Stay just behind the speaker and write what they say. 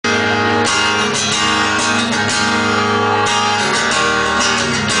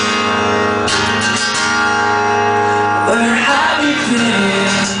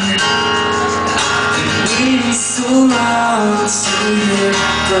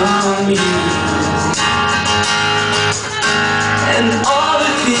you, and all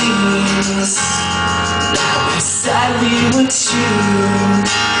the things that we said we would do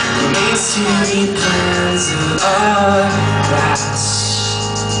remains to be plans of our past.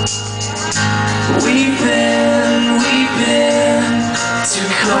 We've been too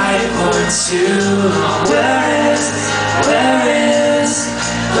quiet for too long. Where is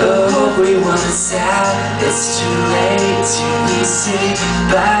the hope we once had? It's too late to be saved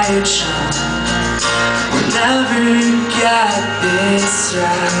by your charm. We'll never get this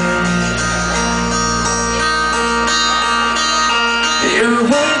right. Your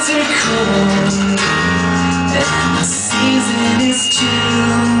words are cold, and the season is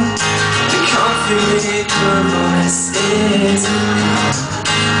June. The confident your voice is gone.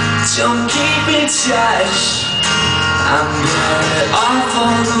 Don't keep in touch, I'm better off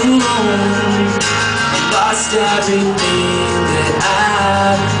all alone. Lost everything that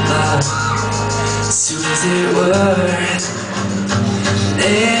I loved. So is it worth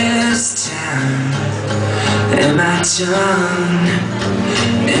this time? Am I done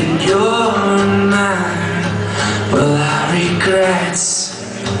in your mind? Will I regret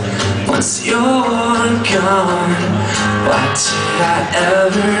once you're gone? Why did I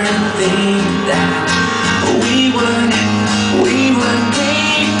ever think that we would be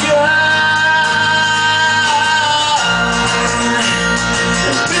gone?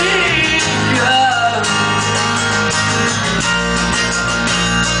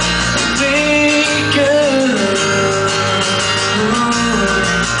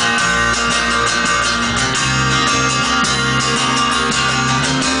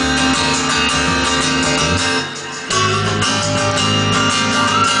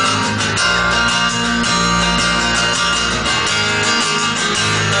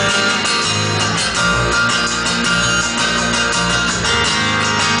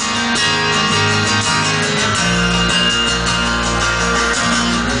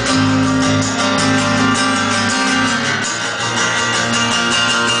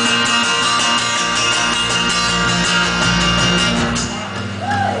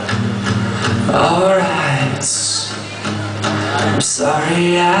 Alright, I'm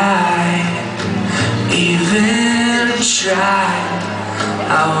sorry I even tried.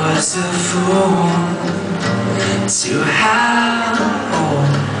 I was a fool to have